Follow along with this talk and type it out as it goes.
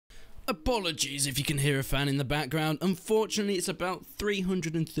Apologies if you can hear a fan in the background. Unfortunately, it's about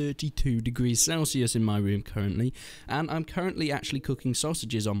 332 degrees Celsius in my room currently, and I'm currently actually cooking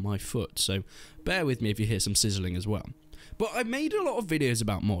sausages on my foot, so bear with me if you hear some sizzling as well. But I made a lot of videos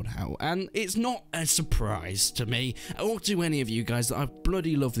about Mordhau, and it's not a surprise to me, or to any of you guys, that I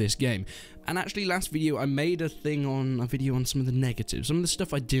bloody love this game. And actually, last video, I made a video on some of the negatives, some of the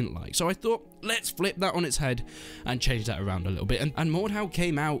stuff I didn't like. So I thought, let's flip that on its head and change that around a little bit. And Mordhau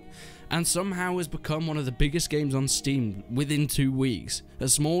came out, and somehow has become one of the biggest games on Steam within 2 weeks. A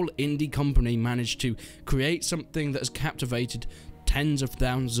small indie company managed to create something that has captivated tens of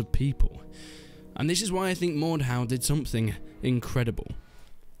thousands of people. And this is why I think Mordhau did something incredible.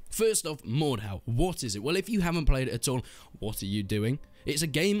 First off, Mordhau, what is it? Well, if you haven't played it at all, what are you doing? It's a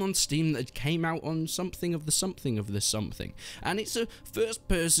game on Steam that came out on something of the something. And it's a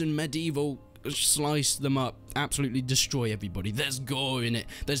first-person medieval slice them up, absolutely destroy everybody. There's gore in it,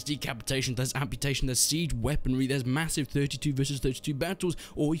 there's decapitation, there's amputation, there's siege weaponry, there's massive 32 versus 32 battles,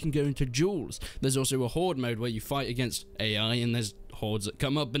 or you can go into duels. There's also a horde mode where you fight against AI, and there's hordes that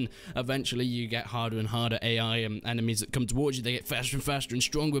come up, and eventually you get harder and harder AI and enemies that come towards you. They get faster and faster and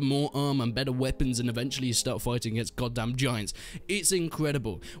stronger, more armor and better weapons, and eventually you start fighting against goddamn giants. It's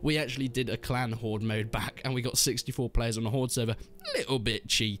incredible. We actually did a clan horde mode back, and we got 64 players on a horde server. Little bit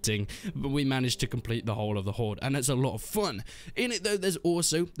cheating, but we managed to complete the whole of the horde, and it's a lot of fun. In it though, there's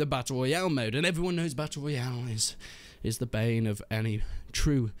also the battle royale mode, and everyone knows battle royale is the bane of any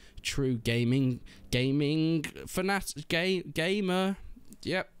true gaming fanatic gamer.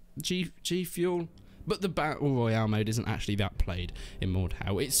 Yep, G Fuel. But the Battle Royale mode isn't actually that played in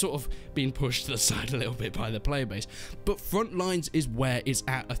Mordhau. It's sort of been pushed to the side a little bit by the player base. But Frontlines is where it's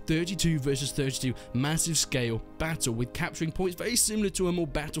at, a 32 versus 32 massive scale battle with capturing points very similar to a more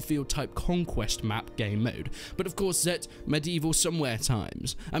Battlefield type conquest map game mode. But of course set medieval somewhere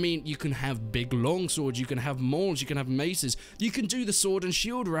times. I mean, you can have big long swords, you can have mauls, you can have maces, you can do the sword and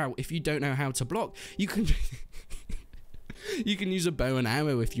shield route if you don't know how to block. You can You can use a bow and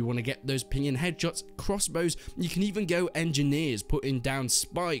arrow if you want to get those pinging headshots, crossbows. You can even go engineers, putting down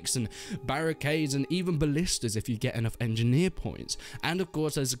spikes and barricades and even ballistas if you get enough engineer points. And of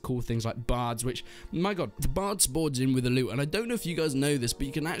course there's cool things like bards, which, my god, the bard spawns in with a loot, and I don't know if you guys know this, but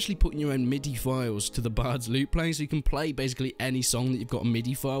you can actually put in your own MIDI files to the bard's loot playing, so you can play basically any song that you've got a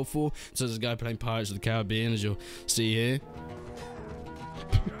MIDI file for. So there's a guy playing Pirates of the Caribbean, as you'll see here.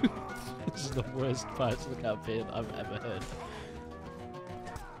 This is the worst Pirates of the Caribbean I've ever heard.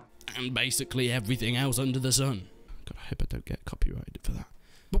 And basically everything else under the sun. God, I hope I don't get copyrighted for that.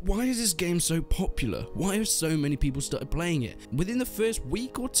 But why is this game so popular? Why have so many people started playing it? Within the first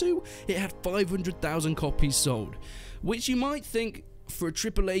week or two, it had 500,000 copies sold. Which you might think, for a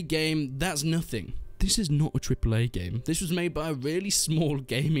AAA game, that's nothing. This is not a AAA game. This was made by a really small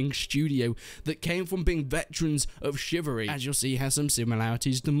gaming studio that came from being veterans of Chivalry. As you'll see, has some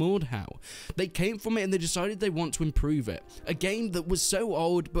similarities to Mordhau. They came from it and they decided they want to improve it. A game that was so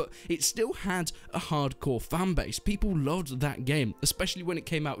old, but it still had a hardcore fan base. People loved that game, especially when it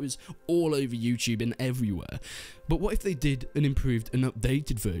came out. It was all over YouTube and everywhere. But what if they did an improved and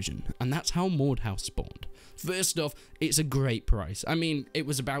updated version? And that's how Mordhau spawned. First off, it's a great price. I mean, it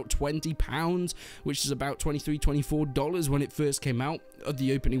was about £20, which is about $23, $24 when it first came out at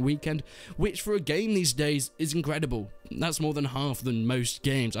the opening weekend, which for a game these days is incredible. That's more than half than most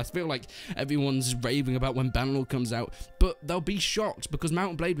games. I feel like everyone's raving about when Bannerlord comes out, but they'll be shocked because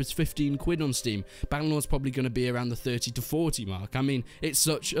Mount & Blade was 15 quid on Steam. Bannerlord's probably going to be around the 30 to 40 mark. I mean, it's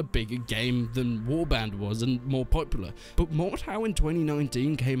such a bigger game than Warband was and more popular. But Mordhau in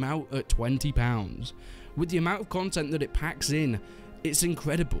 2019 came out at £20. With the amount of content that it packs in, it's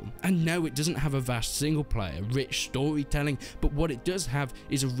incredible. And no, it doesn't have a vast single player, rich storytelling, but what it does have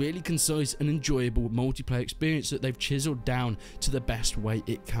is a really concise and enjoyable multiplayer experience that they've chiseled down to the best way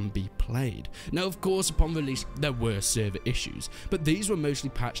it can be played. Now, of course, upon release, there were server issues, but these were mostly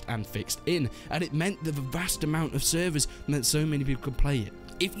patched and fixed in, and it meant that the vast amount of servers meant so many people could play it.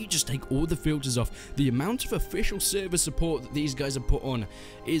 If you just take all the filters off, the amount of official server support that these guys have put on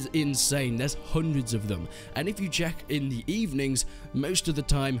is insane. There's hundreds of them. And if you check in the evenings, most of the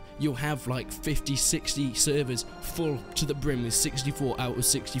time you'll have like 50, 60 servers full to the brim with 64 out of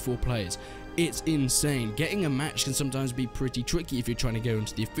 64 players. It's insane. Getting a match can sometimes be pretty tricky if you're trying to go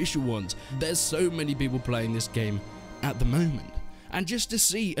into the official ones. There's so many people playing this game at the moment. And just to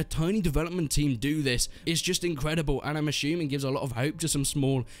see a tiny development team do this is just incredible, and I'm assuming gives a lot of hope to some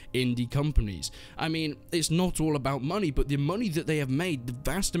small indie companies. I mean, it's not all about money, but the money that they have made, the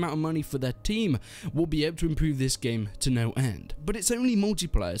vast amount of money for their team, will be able to improve this game to no end. But it's only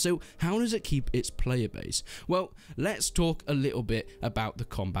multiplayer, so how does it keep its player base? Well, let's talk a little bit about the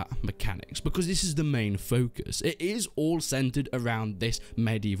combat mechanics, because this is the main focus. It is all centered around this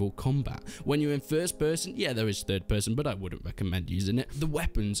medieval combat. When you're in first person, yeah, there is third person, but I wouldn't recommend using it. The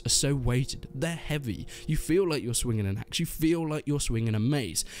weapons are so weighted, they're heavy. You feel like you're swinging an axe, you feel like you're swinging a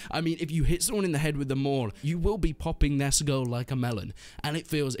mace. I mean, if you hit someone in the head with the maul, you will be popping their skull like a melon, and it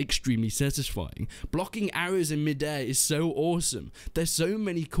feels extremely satisfying. Blocking arrows in midair is so awesome. There's so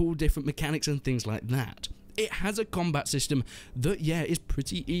many cool different mechanics and things like that. It has a combat system that, yeah, is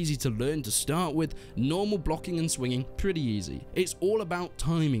pretty easy to learn to start with. Normal blocking and swinging, pretty easy. It's all about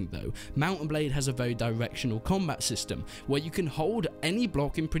timing though. Mount & Blade has a very directional combat system where you can hold any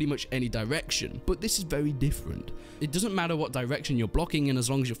block in pretty much any direction, but this is very different. It doesn't matter what direction you're blocking in, as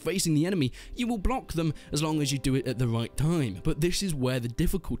long as you're facing the enemy, you will block them as long as you do it at the right time. But this is where the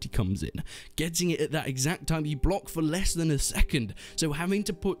difficulty comes in. Getting it at that exact time, you block for less than a second, so having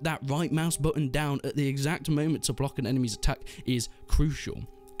to put that right mouse button down at the exact moment to block an enemy's attack is crucial.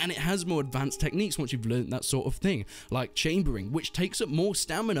 And it has more advanced techniques once you've learned that sort of thing, like chambering, which takes up more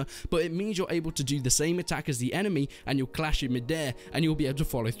stamina, but it means you're able to do the same attack as the enemy, and you'll clash in midair, and you'll be able to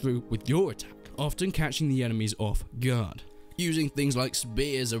follow through with your attack, often catching the enemies off guard. Using things like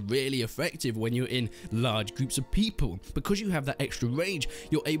spears are really effective when you're in large groups of people. Because you have that extra range,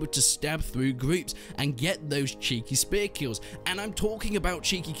 you're able to stab through groups and get those cheeky spear kills. And I'm talking about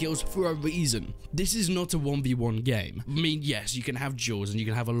cheeky kills for a reason. This is not a 1v1 game. I mean, yes, you can have duels and you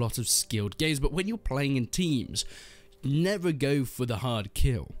can have a lot of skilled games, but when you're playing in teams, never go for the hard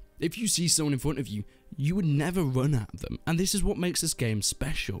kill. If you see someone in front of you, you would never run at them, and this is what makes this game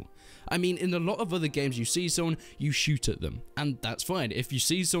special. I mean, in a lot of other games, you see someone, you shoot at them, and that's fine. If you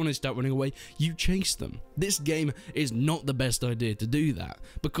see someone and start running away, you chase them. This game is not the best idea to do that,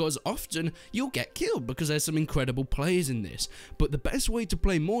 because often you'll get killed because there's some incredible players in this. But the best way to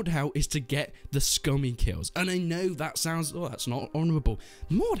play Mordhau is to get the scummy kills, and I know that sounds, oh, that's not honourable.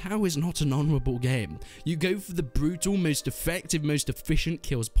 Mordhau is not an honourable game. You go for the brutal, most effective, most efficient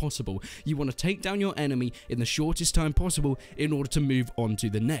kills possible. You want to take down your enemy in the shortest time possible in order to move on to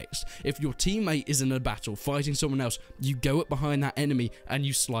the next. If your teammate is in a battle fighting someone else, you go up behind that enemy and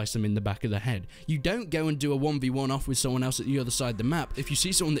you slice them in the back of the head. You don't go and do a 1v1 off with someone else at the other side of the map. If you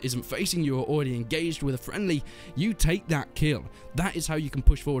see someone that isn't facing you or already engaged with a friendly, you take that kill. That is how you can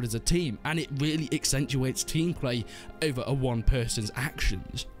push forward as a team, and it really accentuates team play over a one person's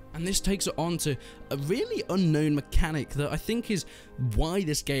actions. And this takes it on to a really unknown mechanic that I think is why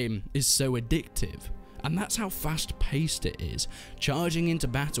this game is so addictive. And that's how fast paced it is. Charging into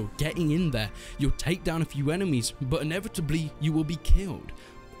battle, getting in there, you'll take down a few enemies, but inevitably you will be killed.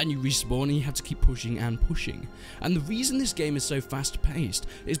 And you respawn and you have to keep pushing and pushing. And the reason this game is so fast paced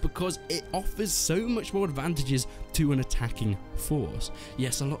is because it offers so much more advantages to an attacking force.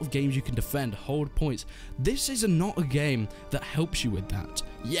 Yes, a lot of games you can defend, hold points. This is not a game that helps you with that.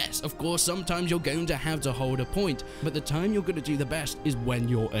 Yes, of course, sometimes you're going to have to hold a point, but the time you're going to do the best is when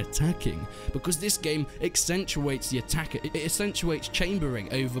you're attacking, because this game accentuates the attacker. It accentuates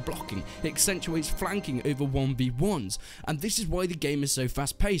chambering over blocking, it accentuates flanking over 1v1s, and this is why the game is so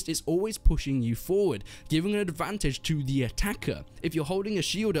fast paced. It's always pushing you forward, giving an advantage to the attacker. If you're holding a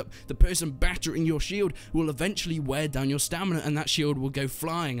shield up, the person battering your shield will eventually wear down your stamina, and that shield will go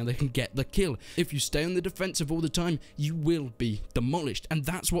flying and they can get the kill. If you stay on the defensive all the time, you will be demolished, and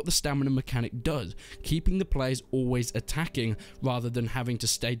that's what the stamina mechanic does, keeping the players always attacking rather than having to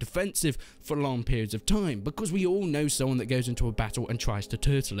stay defensive for long periods of time, because we all know someone that goes into a battle and tries to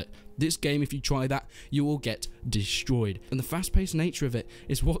turtle it. This game, if you try that, you will get destroyed, and the fast-paced nature of it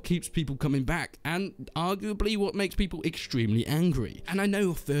is what keeps people coming back, and arguably what makes people extremely angry. And I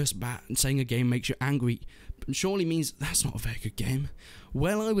know first bat saying a game makes you angry surely means that's not a very good game.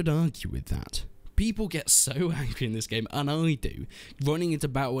 Well, I would argue with that. People get so angry in this game, and I do, running into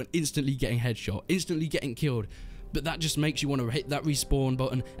battle and instantly getting headshot, instantly getting killed. But that just makes you want to hit that respawn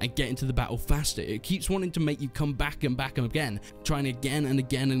button and get into the battle faster. It keeps wanting to make you come back and back and again, trying again and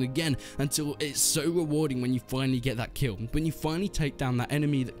again and again, until it's so rewarding when you finally get that kill. When you finally take down that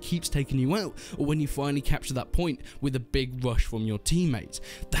enemy that keeps taking you out, or when you finally capture that point with a big rush from your teammates.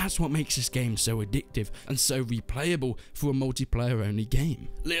 That's what makes this game so addictive and so replayable for a multiplayer only game.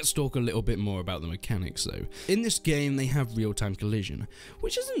 Let's talk a little bit more about the mechanics though. In this game they have real-time collision,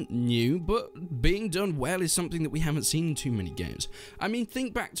 which isn't new, but being done well is something that we really haven't seen in too many games. I mean,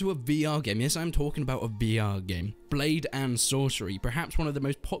 think back to a VR game. Yes, I'm talking about a VR game. Blade and Sorcery, perhaps one of the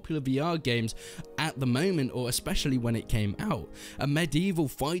most popular VR games at the moment, or especially when it came out. A medieval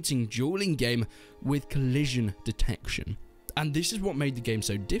fighting dueling game with collision detection. And this is what made the game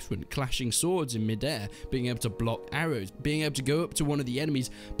so different: clashing swords in midair, being able to block arrows, being able to go up to one of the enemies,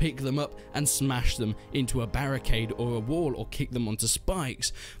 pick them up and smash them into a barricade or a wall, or kick them onto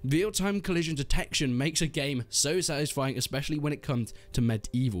spikes. Real-time collision detection makes a game so satisfying, especially when it comes to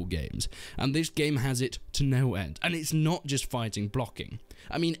medieval games. And this game has it to no end. And it's not just fighting blocking.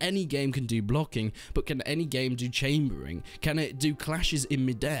 I mean, any game can do blocking, but can any game do chambering? Can it do clashes in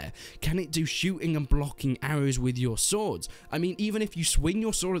midair? Can it do shooting and blocking arrows with your swords? I mean, even if you swing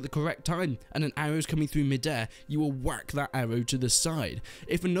your sword at the correct time and an arrow is coming through midair, you will whack that arrow to the side.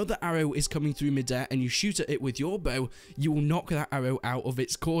 If another arrow is coming through midair and you shoot at it with your bow, you will knock that arrow out of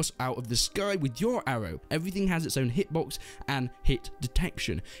its course, out of the sky with your arrow. Everything has its own hitbox and hit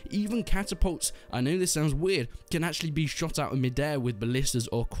detection. Even catapults, I know this sounds weird, can actually be shot out of midair with ballistas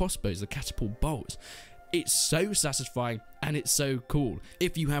or crossbows, the catapult bolts. It's so satisfying and it's so cool.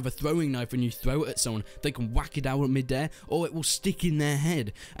 If you have a throwing knife and you throw it at someone, they can whack it out of midair, or it will stick in their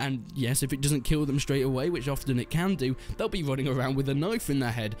head. And yes, if it doesn't kill them straight away, which often it can do, they'll be running around with a knife in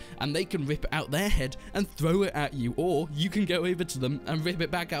their head, and they can rip it out their head and throw it at you, or you can go over to them and rip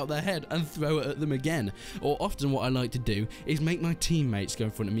it back out their head and throw it at them again. Or often what I like to do is make my teammates go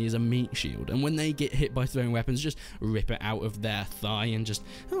in front of me as a meat shield, and when they get hit by throwing weapons, just rip it out of their thigh and just,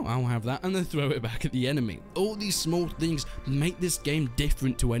 oh, I'll have that, and then throw it back at the enemy. All these small things make this game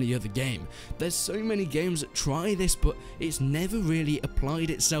different to any other game. There's so many games that try this, but it's never really applied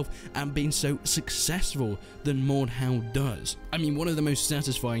itself and been so successful than Mordhau does. I mean, one of the most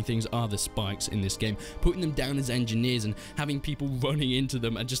satisfying things are the spikes in this game. Putting them down as engineers and having people running into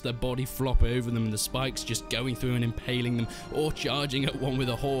them and just their body flop over them and the spikes just going through and impaling them, or charging at one with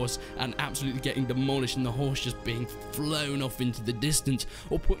a horse and absolutely getting demolished and the horse just being flown off into the distance,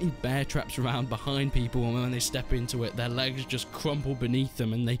 or putting bear traps around behind people, and when they step into it, their legs just crumple beneath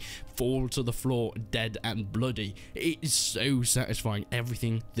them and they fall to the floor dead and bloody. It is so satisfying,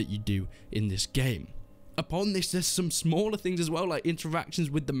 everything that you do in this game. Upon this, there's some smaller things as well, like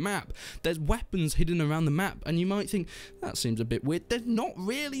interactions with the map. There's weapons hidden around the map, and you might think, that seems a bit weird. They're not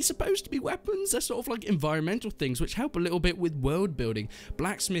really supposed to be weapons. They're sort of like environmental things, which help a little bit with world building.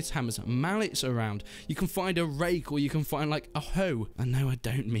 Blacksmith's hammers, mallets around. You can find a rake, or you can find like a hoe. And no, I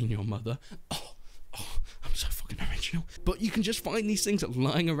don't mean your mother. Oh, I'm so fucking original. But you can just find these things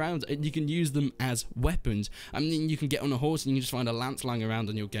lying around and you can use them as weapons. I mean, you can get on a horse and you can just find a lance lying around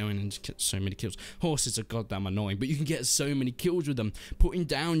and you'll go in and just get so many kills. Horses are goddamn annoying, but you can get so many kills with them. Putting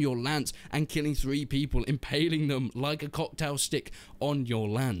down your lance and killing 3 people, impaling them like a cocktail stick on your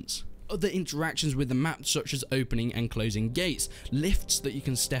lance. Other interactions with the map, such as opening and closing gates, lifts that you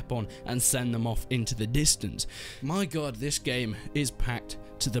can step on and send them off into the distance. My god, this game is packed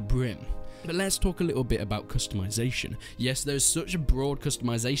to the brim. But let's talk a little bit about customization. Yes, there's such a broad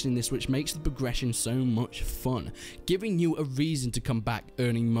customization in this, which makes the progression so much fun, giving you a reason to come back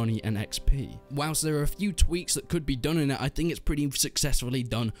earning money and XP. Whilst there are a few tweaks that could be done in it, I think it's pretty successfully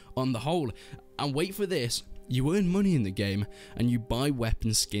done on the whole. And wait for this, you earn money in the game and you buy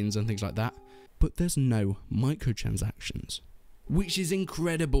weapons, skins and things like that, but there's no microtransactions. Which is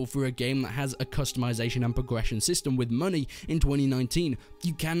incredible for a game that has a customization and progression system with money in 2019.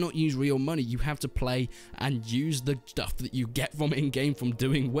 You cannot use real money, you have to play and use the stuff that you get from in-game from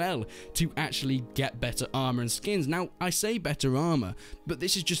doing well to actually get better armor and skins. Now, I say better armor, but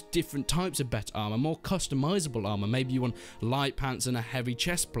this is just different types of better armor, more customizable armor. Maybe you want light pants and a heavy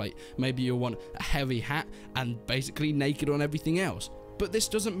chest plate, maybe you want a heavy hat and basically naked on everything else. But this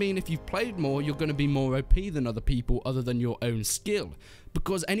doesn't mean if you've played more, you're going to be more OP than other people other than your own skill.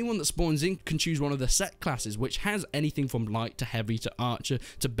 Because anyone that spawns in can choose one of the set classes, which has anything from light to heavy to archer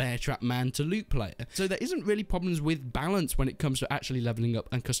to bear trap man to loot player. So there isn't really problems with balance when it comes to actually leveling up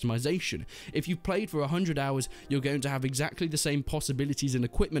and customization. If you've played for 100 hours, you're going to have exactly the same possibilities and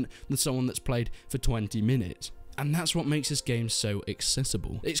equipment than someone that's played for 20 minutes. And that's what makes this game so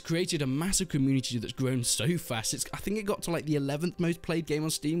accessible. It's created a massive community that's grown so fast. I think it got to like the 11th most played game on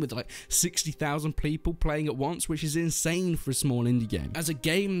Steam with like 60,000 people playing at once, which is insane for a small indie game. As a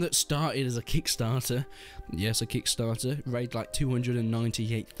game that started as a Kickstarter, yes, a Kickstarter, raised like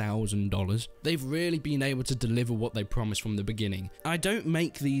 $298,000, they've really been able to deliver what they promised from the beginning. I don't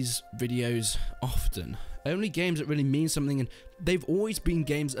make these videos often. Only games that really mean something, and they've always been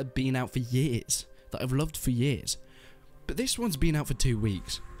games that have been out for years, that I've loved for years. But this one's been out for 2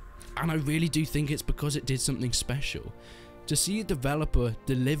 weeks, and I really do think it's because it did something special. To see a developer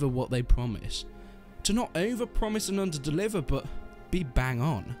deliver what they promise to not overpromise and underdeliver, but be bang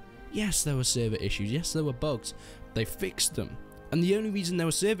on. Yes, there were server issues. Yes, there were bugs. They fixed them. And the only reason there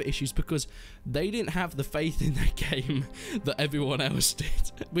were server issues because they didn't have the faith in the game that everyone else did.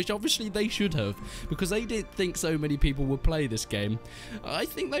 Which obviously they should have, because they didn't think so many people would play this game. I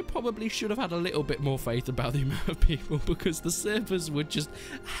think they probably should have had a little bit more faith about the amount of people, because the servers were just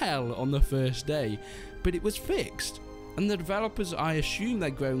hell on the first day. But it was fixed. And the developers, I assume they're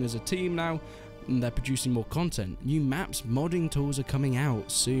growing as a team now, and they're producing more content. New maps, modding tools are coming out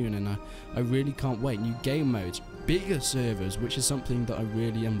soon, and I really can't wait. New game modes, bigger servers, which is something that I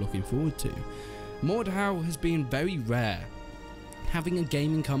really am looking forward to. Mordhau has been very rare, having a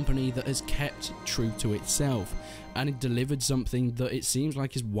gaming company that has kept true to itself, and it delivered something that it seems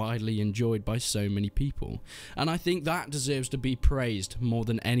like is widely enjoyed by so many people. And I think that deserves to be praised more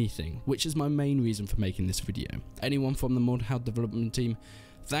than anything, which is my main reason for making this video. Anyone from the Mordhau development team,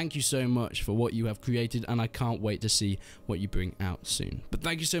 thank you so much for what you have created, and I can't wait to see what you bring out soon. But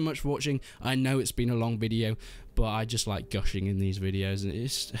thank you so much for watching. I know it's been a long video, but I just like gushing in these videos, and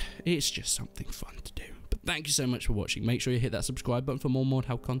it's just something fun to do. But thank you so much for watching. Make sure you hit that subscribe button for more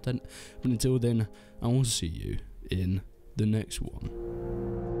Mordhau content. But until then, I will see you in the next one.